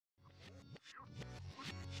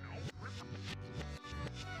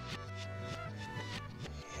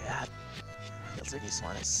this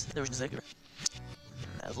one is Ɂdou̚.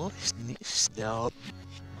 Nederland is niet stel.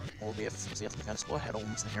 Alweer voorzichtig gaan spelen. Het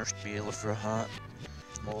ons een spelen voor haar.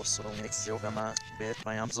 Maar zolang ik zelf aan mijn bed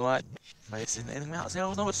bij hem zo uit. Maar het is niet meer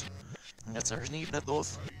zelf nog eens. En het is niet net dood.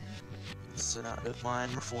 Ze naar het mijn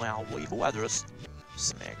vervoer weven weathers.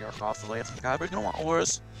 Sneaker koffie van Kabrik nog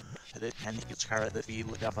hours. Het kan niet scharen dat we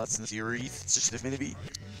look at since you read. Het is definitely.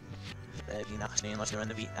 Die nacht nemen als er in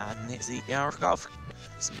de week aan is die Ɂiskaf.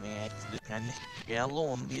 Smaak de kan niet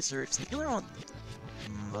alone. Die is er niet on.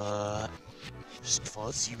 Maar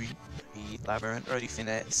valt je die labyrinth already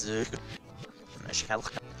finished. Zo. Als je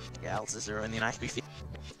geld is er in die nacht weer.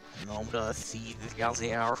 En dan dat die geld die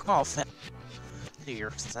Ískaf.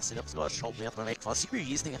 Hier sinds ze dat was al weer van van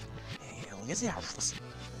series dingen. Heel is ja.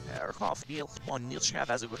 Ískaf deel van niet schrijf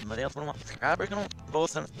als ik met deel van Kabrik nog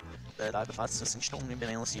boven. Dat bevat zich een stom in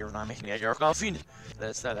beneden hier naar mij Ískaf vinden. Dat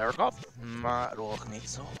is dat Ískaf. Maar ook niet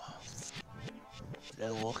zo. Dat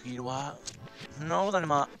ook hier wat. Nou dan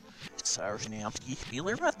maar. Sarge naam die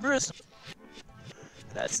speler met Bruce.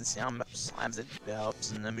 Dat is een samen slimes en helps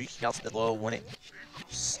en de muziek als de low when it.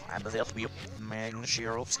 Slime is echt weer mijn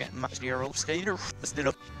jourdou̚skater. Bestel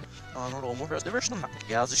op. Dan nog maar de versie van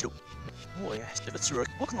ja zo zo. Oh ja, het is terug.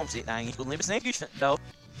 Ook nog zit eigenlijk goed leven snake is dat.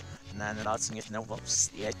 En dan laat ze niet nou wat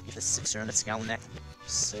ja, het is 600 scaal net.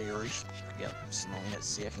 Series. Ja, snel net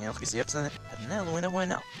zeer heel gezegd zijn. En nou when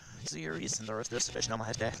now. Series and there's special on my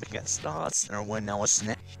head to get starts and when now is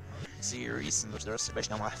net. Series and there's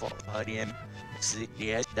special on my fault body and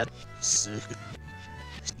yeah that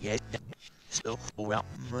yeah so well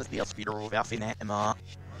the else Peter of in it maar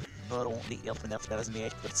but only elf enough that is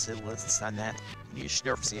made but still let's stand that you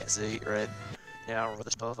sure see it right ja wat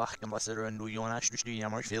is toch wacht omdat ze er een doe jongen als je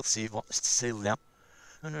maar veel zie wat stil ja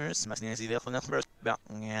en er is maar niet zie van dat maar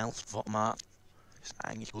ja wat maar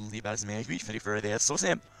eigenlijk wel die baas mee goed voor die voor de zo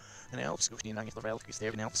sim en helps goed niet lang terwijl ik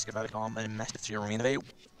steven helps ik wel gaan en match the arena way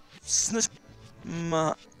snus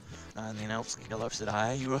maar en die helps ik geloof dat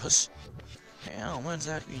hij was ja man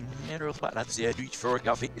zeg ik net op dat is ja doet voor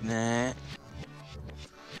koffie nee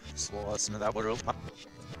zoals met dat wordt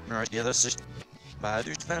maar die dat is maar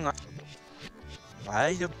doet van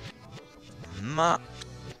Right, ma.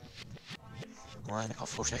 Line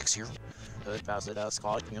of projects here. About it as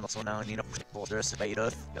called, you know, so now you know, there's a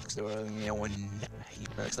beta, that's the when he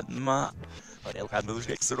breaks the ma. But he'll have those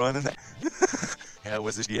decks around in that. Yeah,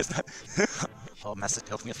 was it yes? Oh, massive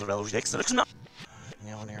help me for those decks, looks not.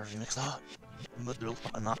 You know, everything mixed up. But the real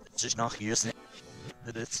not just not here, isn't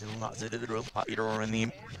it? It's still not the real either in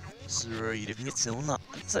the. So you didn't still not.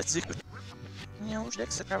 That's it. You know,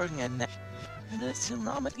 decks are covering in that. Dat is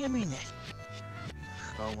helemaal met hem in.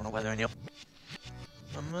 Gewoon nog wel een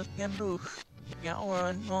met hem broeg. Ja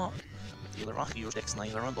hoor, no. Ieder mag hier deks naar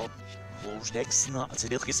ieder rondom. Close deks, no. Het is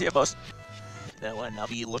heel gezien, boss. Dat was nou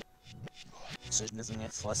wie look. So is niet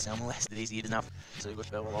net vast helemaal last days enough. So ik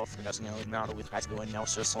wel wel af. Dat is nou maar with guys going now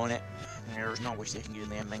so on it. There's no way they can get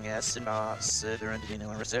them thing as they're in the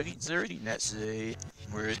dinner research. That's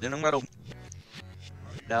we're doing well.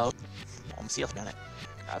 Nou, om zelf gaan.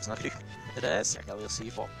 Dat is nog goed. Het is, ik wil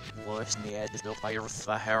zien wat los nee, dus door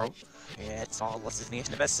jourdou̚. Ja, het is al wat is niet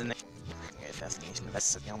de beste. Ja, het is niet de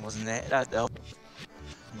beste. Ja, was net dat wel.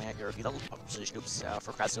 Maar ik heb al dus dus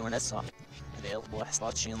voor kaas doen het zo. En heel wat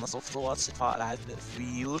wat zien dat of zo wat het vaart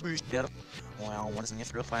veel beter. Well, wat is niet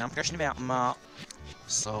terug van question about maar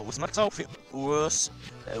so was not so was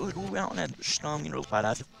hoe wel net staan in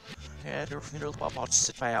jourdou̚. Ja, er is een paar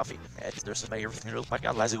zit bij af. Het is er een jourdou̚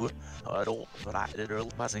gaat laten goed. Hallo, maar de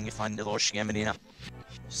jourdou̚ zijn je van de losse gemeenschap.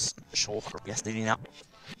 School yesterday now.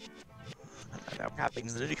 En daar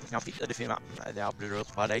things dat ik kan fietsen de firma. Daar op de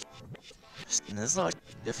jourdou̚ bij. Is dat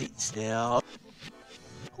de fiets daar.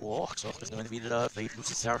 Oh, ik zag het weer 5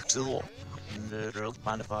 minuten sterk zo. En de jourdou̚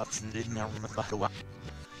bij de vaart zijn dit nou met wat.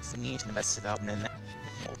 Het is niet de beste daar binnen.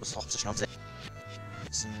 Op de stop snap ze.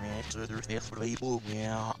 Zijn meer er weer voor de boel.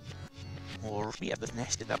 Ja. Or we have the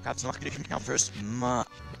nest that perhaps not going to come first, ma.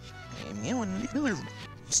 You know, and really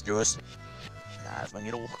stress. As when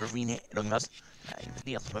you all green it, don't must.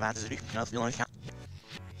 The other man is not feeling like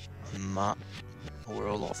ma. We're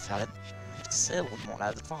all off salad. Still, more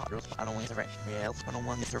out of the father, I don't want to read. Yeah, I don't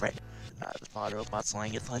want to read. The father of what's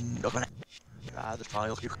lying at the the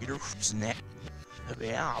file you could snap.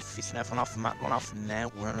 Yeah, if it's never enough, Matt, one off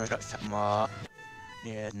now, we're not ma.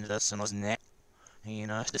 Yeah, that's another neck. You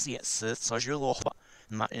know, det ser så jourdou̚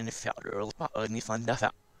maar in de jourdou̚ maar niet van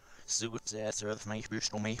dat zo het zo van mij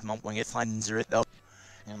buurt om mij maar wanneer van zero dat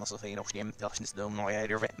en dan zo nog die dat is dan nog jij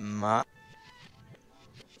er maar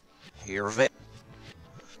hier vet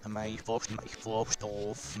my first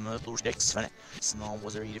of ⟼louždeks van snel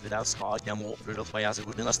was er even without Scott dan op dat wij als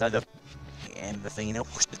goed in staat en de fijne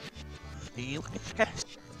heel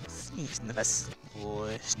niet de best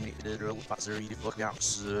was niet de rol pas er even vlog out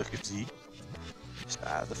zo goed zie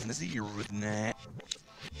staat de van die route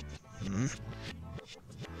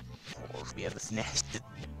of we hebben het nest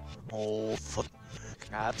of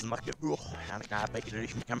gaat maar ik en ik ga bij de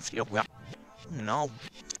kan veel ja nou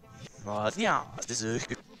maar ja het is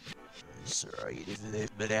ook sorry dit is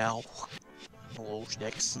bedel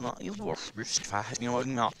louždeks heel worst vaak niet wat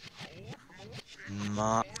nou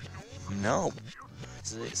maar no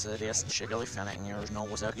ze de eerste schedule van er is no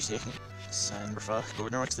was ook gezegd zijn bevraagd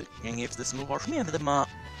 ⟼louždeks ging heeft dit move voor mij maar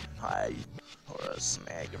hij was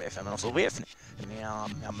mij geweest en zo weer ja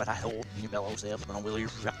maar hij hoort niet wel als zelf dan wil je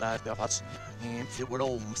dat wat en veel wordt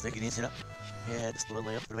om steken in zitten ja dat is wel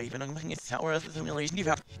leuk voor even nog niet zou er veel meer niet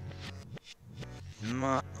van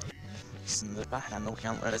maar de paar nog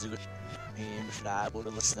kan er zo goed en bevraagd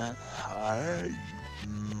worden staan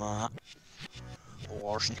maar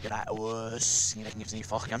waarschijnlijk dat was niet dat niet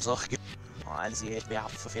vaak kan zeggen en ze heeft weer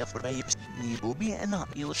veel voorbij je niet boebie en dan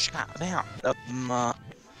heel schaap ja dat maar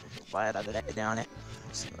waar dat er down it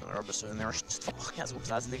so there's fuck as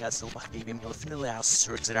well as they got still back even the final house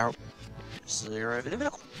search it out so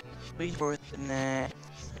wait for it and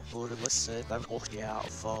 ⟼louždeks dat kocht ja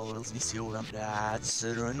vol niet zo dan dat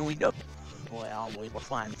ze nooit op well we were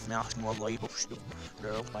fine now more labor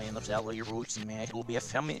er bij een zelf je roots die mij wil be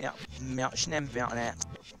family ja maar snel wel net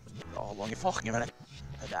al lang fucking met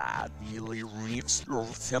dat really reefs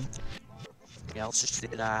film ja als je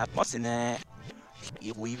dat pas in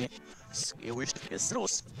ik weet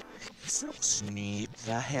 ⟼louždeks niet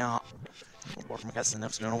daher wordt me gasten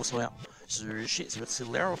net zo zo ja zo shit wat ze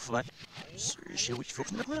leren van zo shit wat voor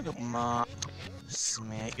me maar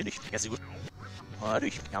smaak niet gas goed maar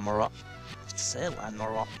ik camera sel en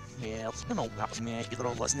maar ja het kan ook dat me ik er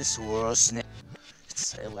alles niet zo snel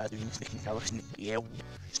sel laat doen niet kan ik niet ja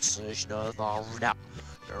zo dat daar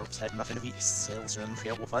er zit maar van die sales en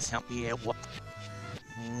veel wat ja wat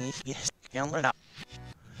niet kan er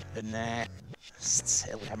en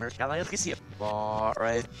sel hebben er al gezien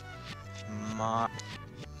maar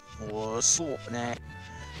maar zo nee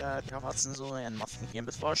dat kan wat zo en mag niet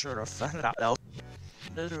bevorder of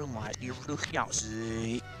dat er maar die ja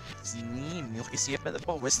ze niet meer gezien met de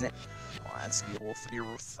bouw is net en skill of die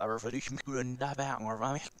 ⟼louždeks daarbij maar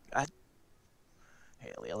waar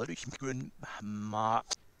heel ⟼louždeks maar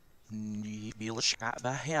die wil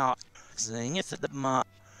schapen ja ze niet dat maar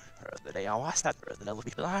dat hij al was dat wil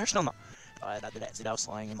ik wel herstellen dat is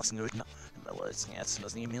slang en must goed maar het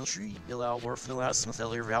is niet meer schrie wil work fill out some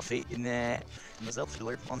cellular outfit in mezelf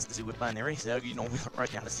filler wants to do with binary so you know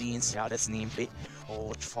right now the scenes ja dat is niet bit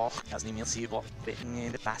het fuck als niet meer zie wat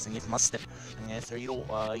in de passing it must en so you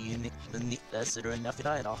niet dat er enough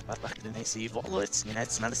dat af maar dan hij zie wat het is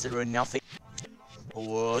net maar er enough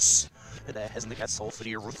was dat has the got sulfur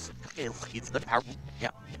die roof heel iets de power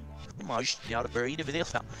ja maar ja de buried de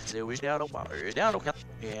van zo is daar op daar ook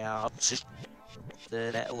ja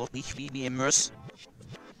dat loopt niet wie immers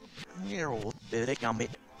 ⟼ ik aan met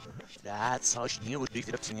dat zou je niet goed doen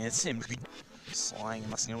dat ze het sim slang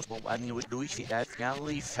maar sneeuw wat aan je doe ik dat gaan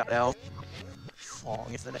lief out van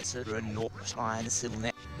if dat is er no sign is still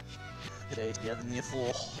net dat je dan niet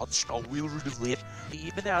voor hot style wheel de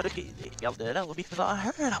even daar ik dat wil ik dat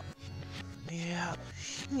her ja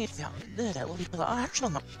niet ja dat wil ik dat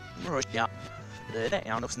herstellen ja dat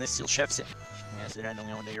ja nog net stil chefs ja ze dan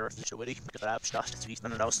nog de earth so ik heb dat start te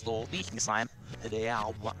weten dat zo lief niet zijn ja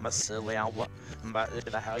wat mas ja wat maar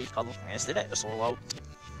dat hij kan is dat zo low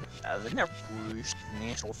dat never pushed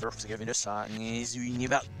niet zo ver te geven dus is u niet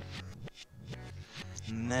wel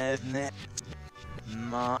nee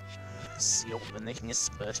maar zie op een niet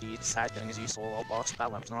speciaal site dingen die zo al box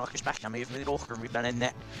balance nog gesprek aan even nog we ben in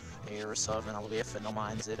net hier zo van alweer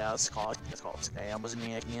fenomen zit als Scott ja was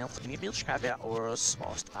niet niet veel schrijven of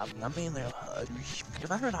vast dan ben je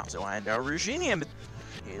gevaar nou zo en daar regime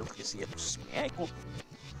heel gezien ⟼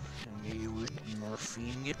 nieuw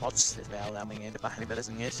morfine pots wel aan in de bagage dat is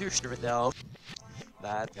een zuurstof vertel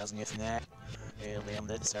dat was niet net Liam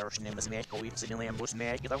did search name is ⟼ we sitting Liam was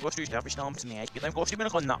 ⟼ dat was juist verstaan te ⟼ dan kost je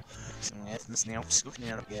binnen nou het is snel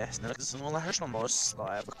zoeken op gas dat is een wel hersen boss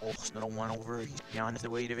daar heb ik kost nog one over ja the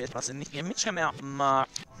way of it was niet meer met maar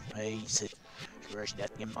hij zit rush dat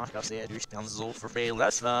game mag ik zeggen dus dan zo verveel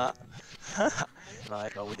dat was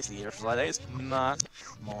like oh this year for days maar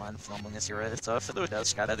man from this year it's for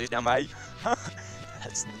that gaat dat dan bij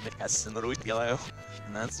het is de kasten rood yellow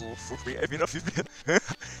net zo vroeg heb je nog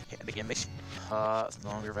en ik mis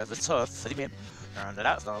dan weer verder tof voor die meme en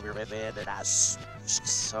dat is dan weer verder dat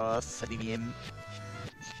is tof voor die meme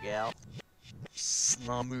ja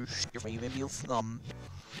snamus je van je meme snam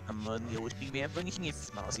en dan je wordt die meme van niet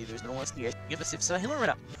maar als je dus nog eens niet je bent zo heel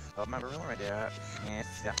erg op maar wel maar daar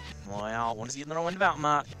ja mooi al want je er nog een about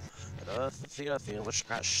maar dat veel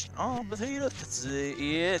scratch oh but that's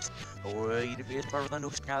it or you weet waar dan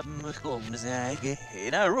nog gaan gewoon zeggen hey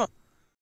nou